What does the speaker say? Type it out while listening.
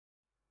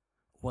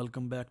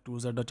Welcome back to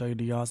ZH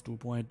Ideas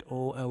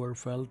 2.0. Ever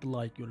felt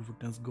like your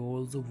fitness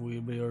goals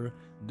were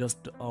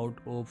just out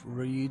of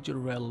reach?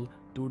 Well,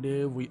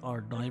 today we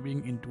are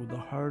diving into the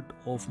heart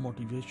of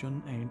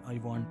motivation, and I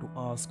want to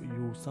ask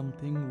you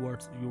something.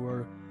 What's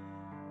your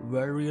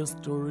various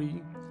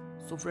story?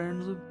 So,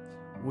 friends,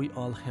 we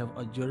all have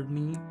a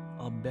journey,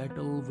 a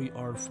battle we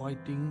are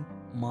fighting.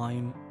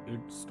 Mine, it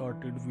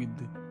started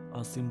with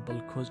a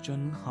simple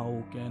question: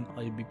 how can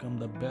I become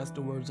the best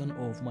version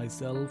of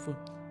myself?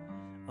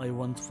 I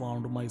once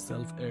found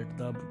myself at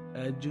the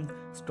edge,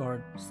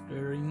 start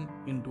staring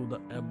into the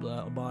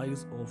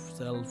abyss of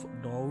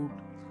self-doubt,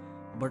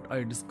 but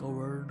I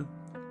discovered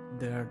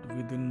that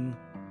within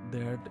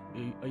that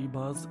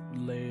abyss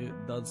lay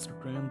the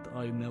strength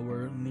I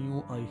never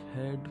knew I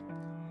had.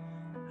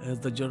 As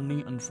the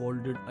journey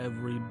unfolded,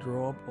 every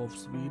drop of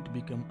sweat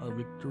became a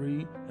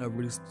victory,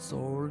 every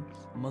sore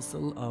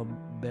muscle a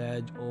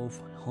badge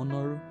of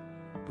honor.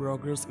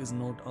 Progress is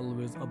not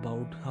always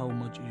about how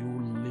much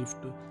you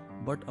lift,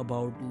 but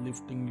about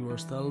lifting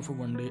yourself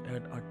one day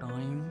at a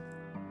time.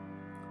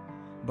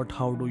 But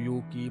how do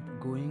you keep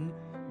going?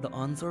 The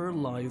answer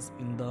lies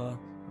in the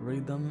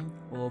rhythm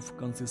of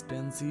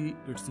consistency.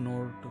 It's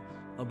not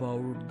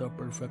about the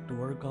perfect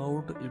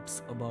workout,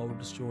 it's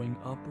about showing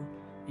up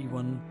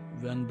even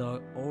when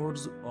the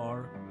odds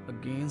are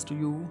against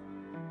you.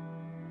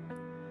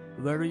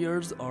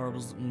 Warriors are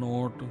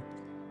not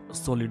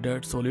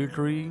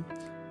solitary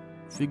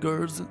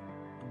figures,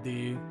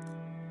 they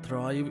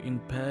thrive in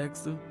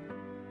packs.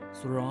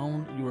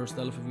 Surround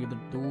yourself with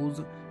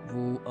those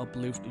who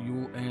uplift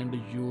you, and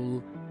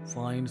you'll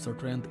find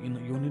strength in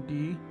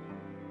unity.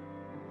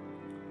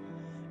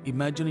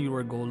 Imagine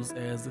your goals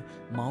as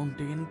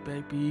mountain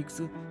peaks.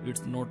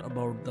 It's not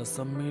about the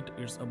summit,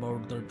 it's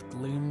about the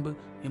climb,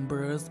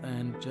 embrace,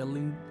 and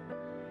challenge.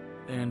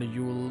 And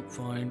you'll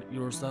find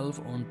yourself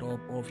on top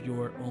of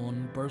your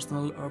own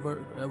personal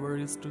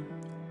Everest.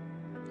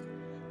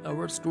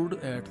 Ever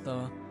stood at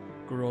the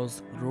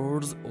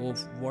crossroads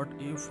of what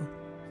if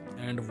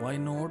and why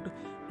not?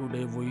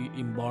 Today we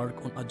embark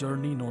on a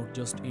journey not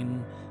just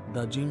in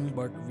the gym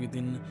but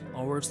within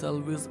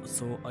ourselves.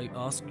 So I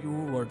ask you,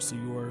 what's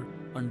your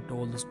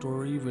untold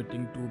story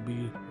waiting to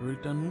be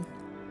written?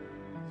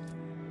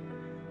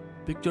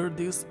 Picture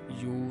this: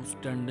 you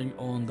standing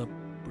on the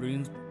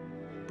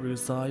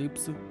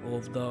precipice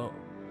of the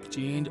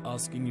change,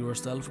 asking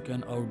yourself,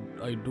 can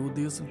I do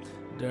this?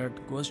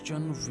 That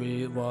question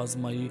was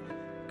my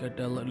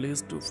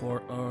catalyst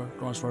for a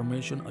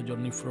transformation, a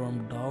journey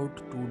from doubt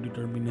to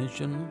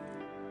determination.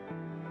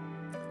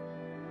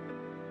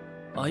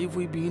 I've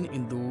been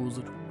in those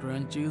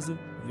trenches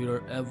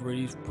where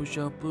every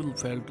push-up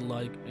felt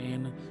like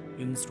an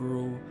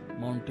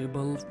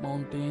insurmountable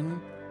mountain,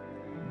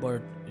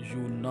 but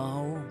you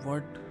know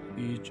what?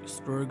 Each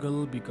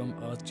struggle became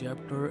a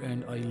chapter,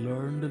 and I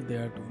learned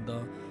that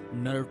the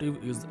narrative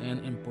is as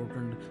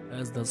important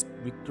as the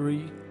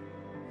victory.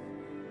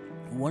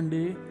 One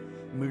day,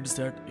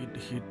 mid-set, it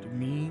hit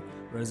me.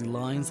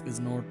 Resilience is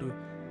not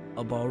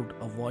about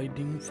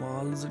avoiding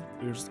falls,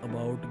 it's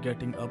about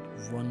getting up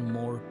one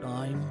more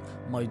time.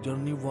 My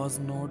journey was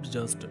not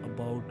just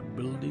about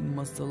building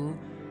muscle,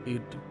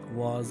 it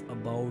was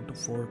about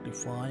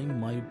fortifying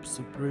my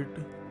spirit.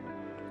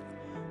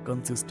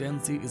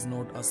 Consistency is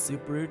not a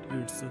secret,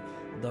 it's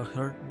the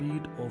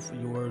heartbeat of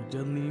your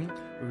journey.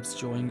 It's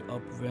showing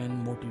up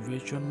when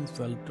motivation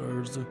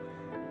falters,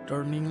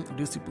 turning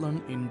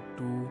discipline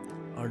into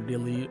a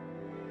daily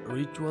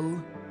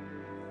ritual.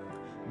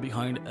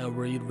 Behind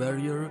every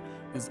warrior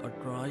is a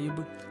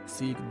tribe.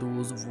 Seek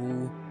those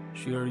who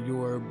share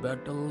your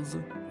battles,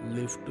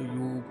 lift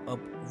you up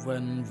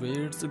when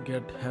weights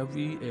get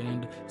heavy,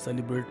 and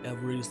celebrate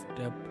every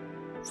step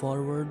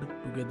forward.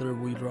 Together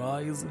we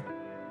rise.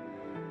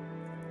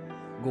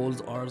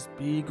 Goals are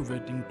peak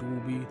waiting to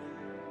be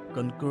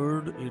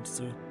conquered.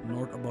 It's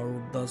not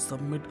about the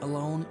summit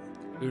alone,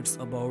 it's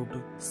about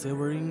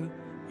savoring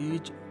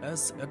each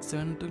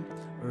ascent,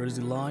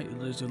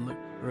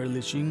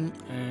 relishing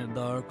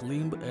the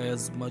climb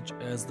as much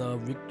as the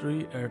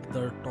victory at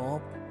the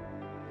top.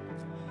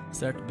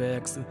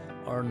 Setbacks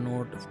are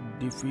not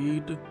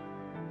defeat,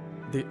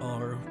 they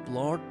are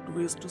plot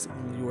twists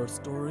in your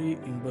story.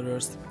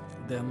 Embrace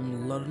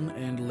them, learn,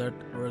 and let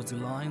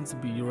resilience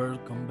be your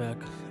comeback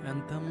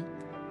anthem.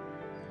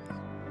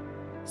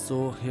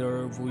 So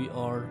here we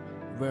are,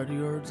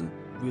 warriors.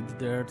 With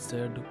that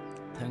said,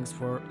 thanks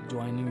for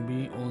joining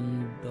me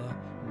on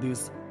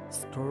this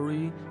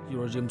story.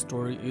 Your gym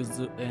story is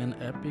an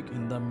epic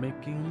in the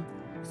making.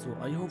 So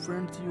I hope,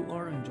 friends, you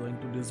are enjoying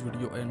today's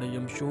video, and I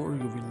am sure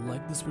you will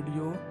like this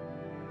video.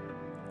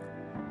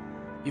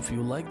 If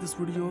you like this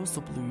video,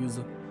 so please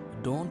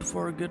don't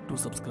forget to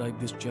subscribe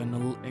this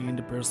channel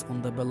and press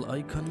on the bell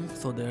icon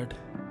so that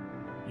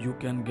you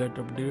can get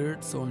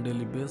updates on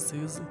daily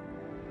basis.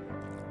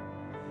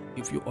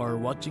 If you are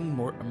watching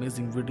more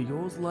amazing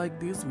videos like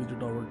this,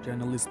 visit our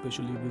channel,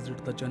 especially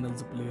visit the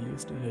channel's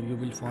playlist. Here you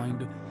will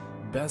find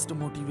best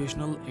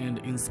motivational and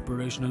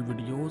inspirational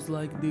videos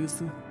like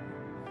this.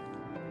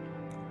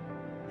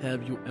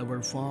 Have you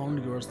ever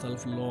found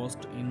yourself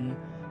lost in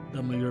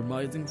the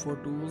mesmerizing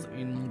photos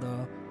in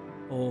the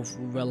of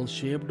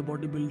well-shaped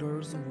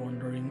bodybuilders,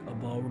 wondering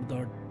about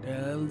the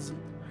tales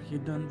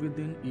hidden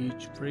within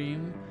each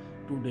frame?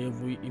 Today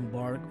we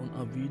embark on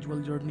a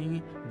visual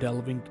journey,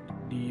 delving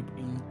deep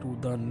into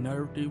the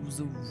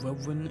narratives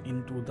woven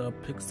into the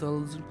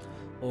pixels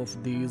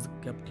of these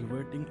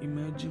captivating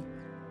images.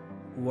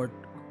 What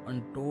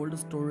untold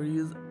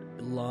stories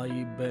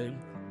lie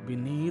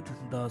beneath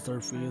the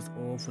surface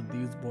of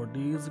these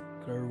bodies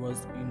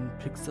curves in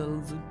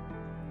pixels?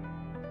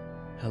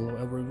 Hello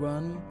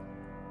everyone,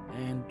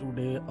 and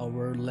today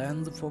our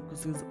lens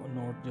focuses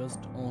not just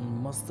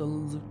on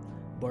muscles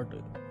but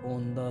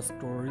on the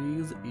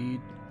stories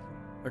each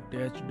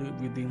attached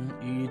within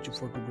each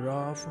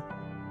photograph.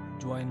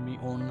 Join me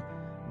on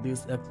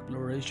this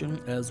exploration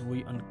as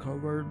we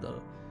uncover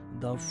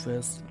the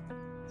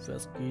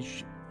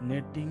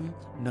fascinating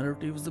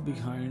narratives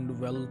behind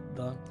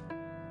the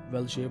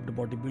well-shaped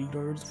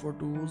bodybuilders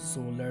photos. So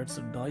let's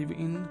dive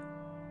in.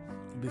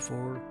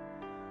 Before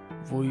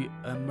we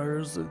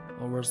immerse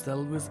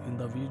ourselves in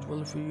the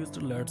visual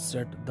feast, let's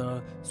set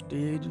the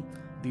stage.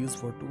 These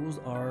photos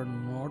are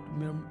not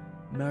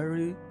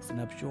mere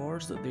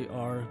snapshots, they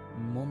are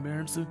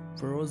moments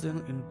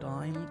frozen in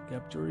time,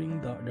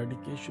 capturing the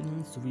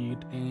dedication,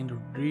 sweat, and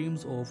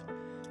dreams of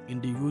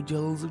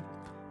individuals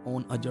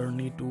on a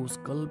journey to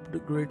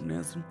sculpt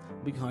greatness.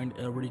 Behind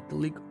every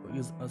click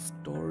is a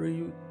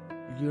story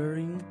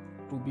yearning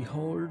to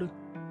behold.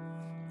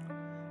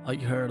 I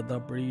heard the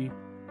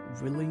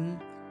willing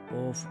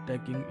of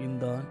taking in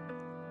the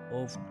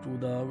of to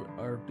the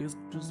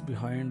artists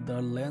behind the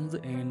lens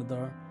and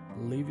the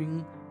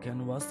living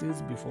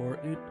canvases before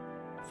it,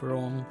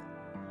 from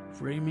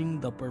framing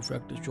the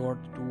perfect shot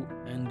to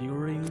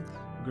enduring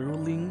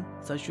grueling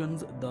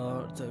sessions.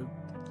 The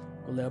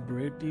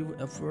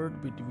collaborative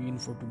effort between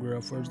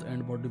photographers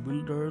and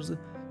bodybuilders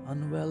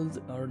unveils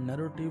a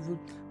narrative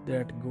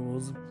that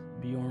goes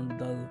beyond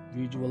the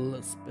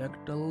visual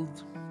spectacle.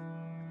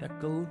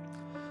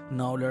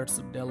 Now let's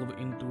delve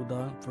into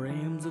the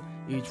frames.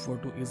 Each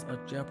photo is a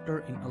chapter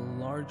in a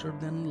larger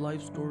than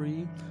life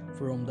story,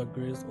 from the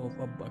grace of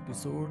an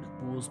episode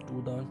pose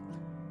to the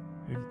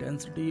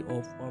intensity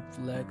of a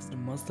flexed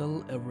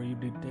muscle. Every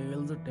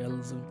detail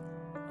tells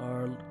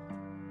a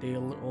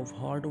tale of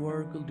hard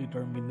work,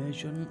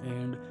 determination,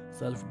 and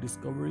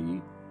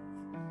self-discovery.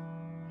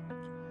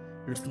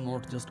 It's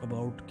not just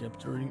about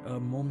capturing a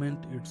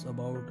moment, it's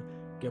about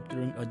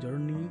capturing a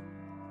journey.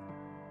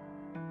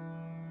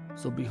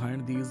 So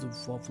behind these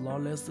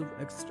flawless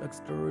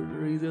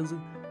exteriors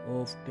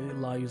of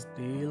lies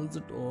tales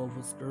of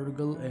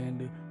struggle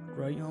and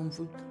triumph,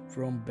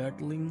 from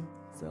battling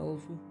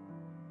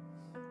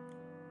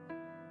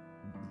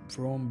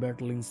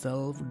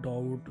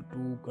self-doubt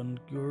to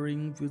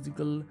conquering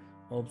physical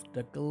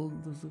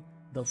obstacles.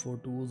 The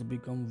photos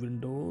become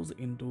windows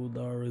into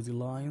the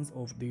resilience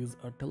of these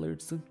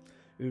athletes.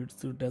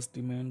 It's a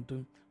testament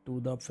to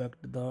the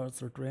fact that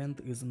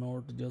strength is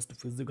not just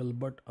physical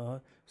but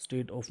a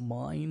state of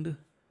mind.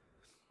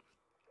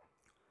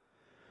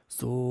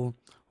 So,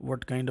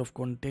 what kind of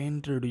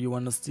content do you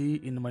want to see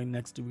in my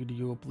next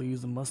video?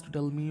 Please must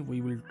tell me.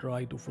 We will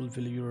try to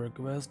fulfill your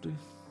request.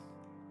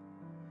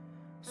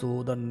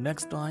 So the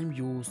next time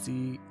you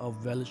see a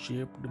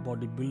well-shaped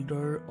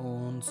bodybuilder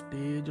on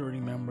stage,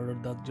 remember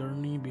the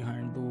journey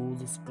behind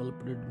those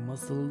sculpted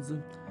muscles.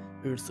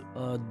 It's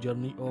a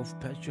journey of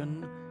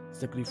passion,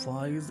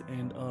 sacrifice,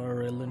 and a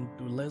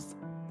relentless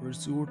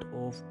pursuit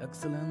of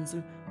excellence.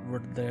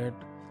 With that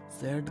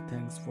said,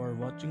 thanks for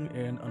watching,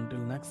 and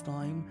until next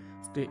time,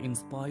 stay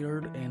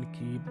inspired and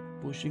keep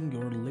pushing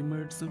your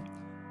limits.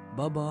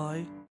 Bye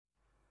bye.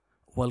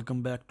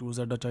 Welcome back to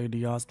ZH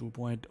Ideas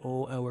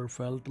 2.0. Ever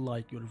felt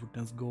like your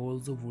fitness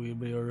goals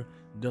were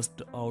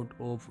just out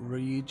of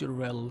reach?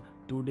 Well,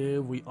 today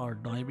we are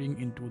diving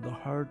into the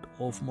heart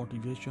of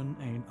motivation,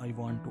 and I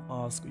want to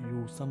ask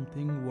you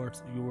something.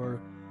 What's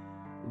your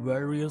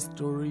various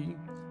story?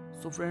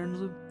 So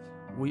friends,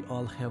 we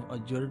all have a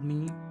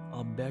journey,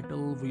 a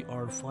battle we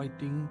are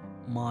fighting.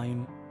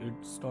 Mine, it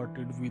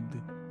started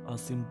with a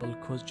simple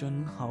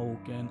question: how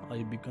can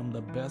I become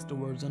the best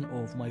version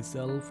of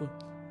myself?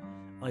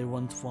 I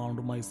once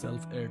found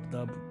myself at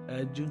the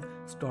edge,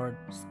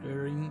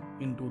 staring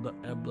into the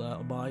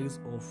abyss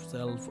of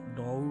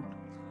self-doubt,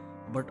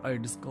 but I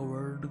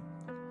discovered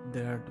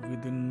that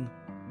within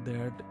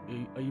that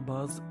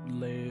abyss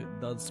lay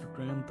the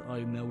strength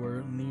I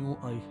never knew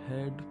I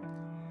had.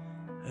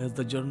 As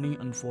the journey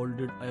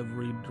unfolded,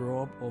 every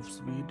drop of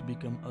sweat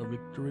became a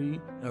victory,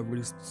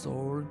 every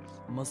sore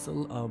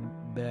muscle a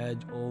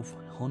badge of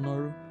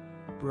honor.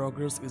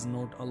 Progress is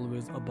not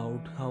always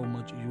about how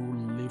much you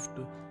lift,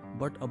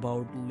 but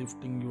about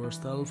lifting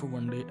yourself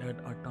one day at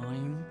a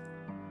time.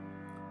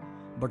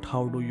 But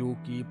how do you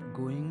keep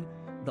going?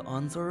 The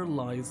answer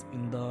lies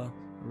in the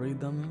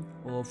rhythm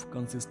of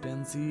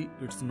consistency.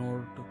 It's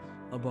not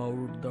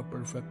about the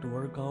perfect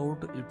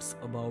workout, it's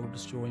about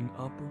showing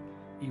up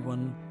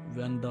even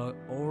when the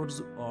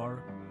odds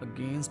are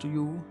against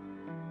you.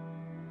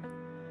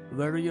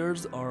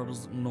 Warriors are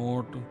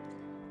not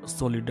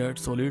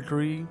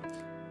solitary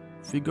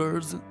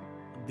figures,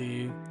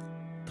 they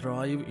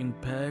thrive in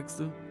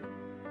packs.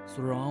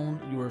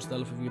 Surround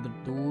yourself with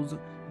those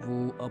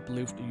who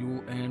uplift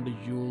you, and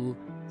you'll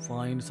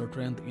find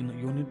strength in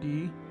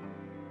unity.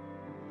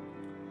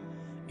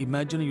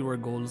 Imagine your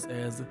goals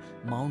as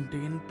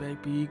mountain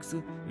peaks.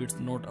 It's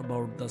not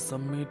about the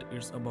summit,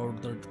 it's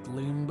about the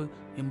climb,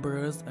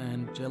 embrace,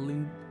 and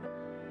challenge.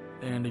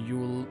 And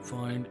you'll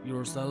find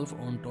yourself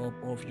on top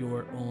of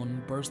your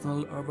own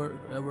personal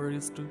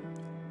Everest.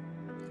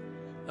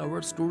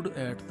 Ever stood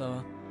at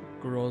the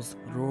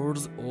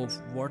crossroads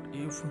of what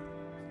if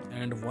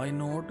and why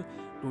not?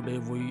 Today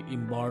we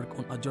embark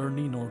on a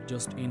journey not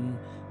just in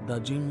the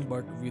gym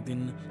but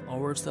within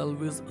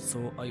ourselves.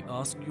 So I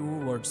ask you,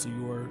 what's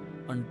your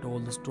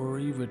untold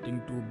story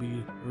waiting to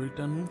be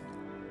written?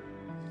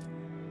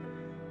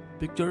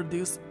 Picture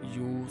this,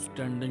 you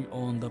standing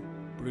on the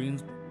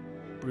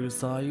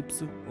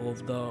precipice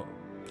of the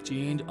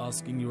change,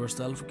 asking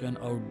yourself, can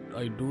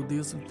I do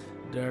this?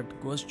 That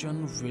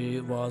question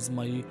was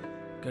my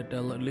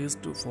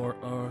catalyst for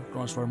a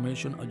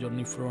transformation, a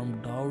journey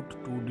from doubt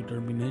to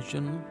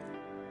determination.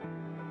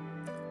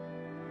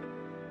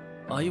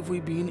 I've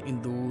been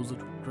in those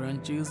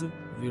trenches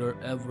where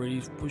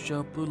every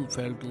push-up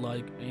felt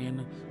like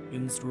an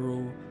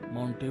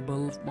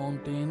insurmountable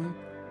mountain,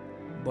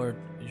 but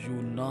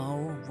you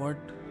know what?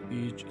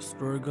 Each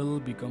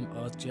struggle became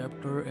a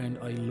chapter, and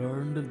I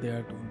learned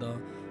that the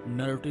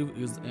narrative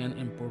is as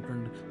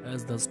important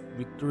as the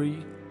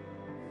victory.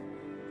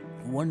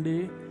 One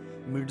day,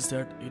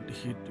 mid-set, it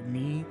hit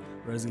me.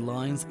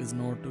 Resilience is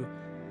not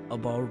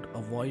about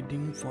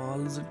avoiding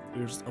falls,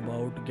 it's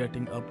about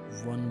getting up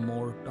one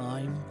more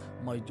time.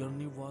 My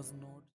journey was not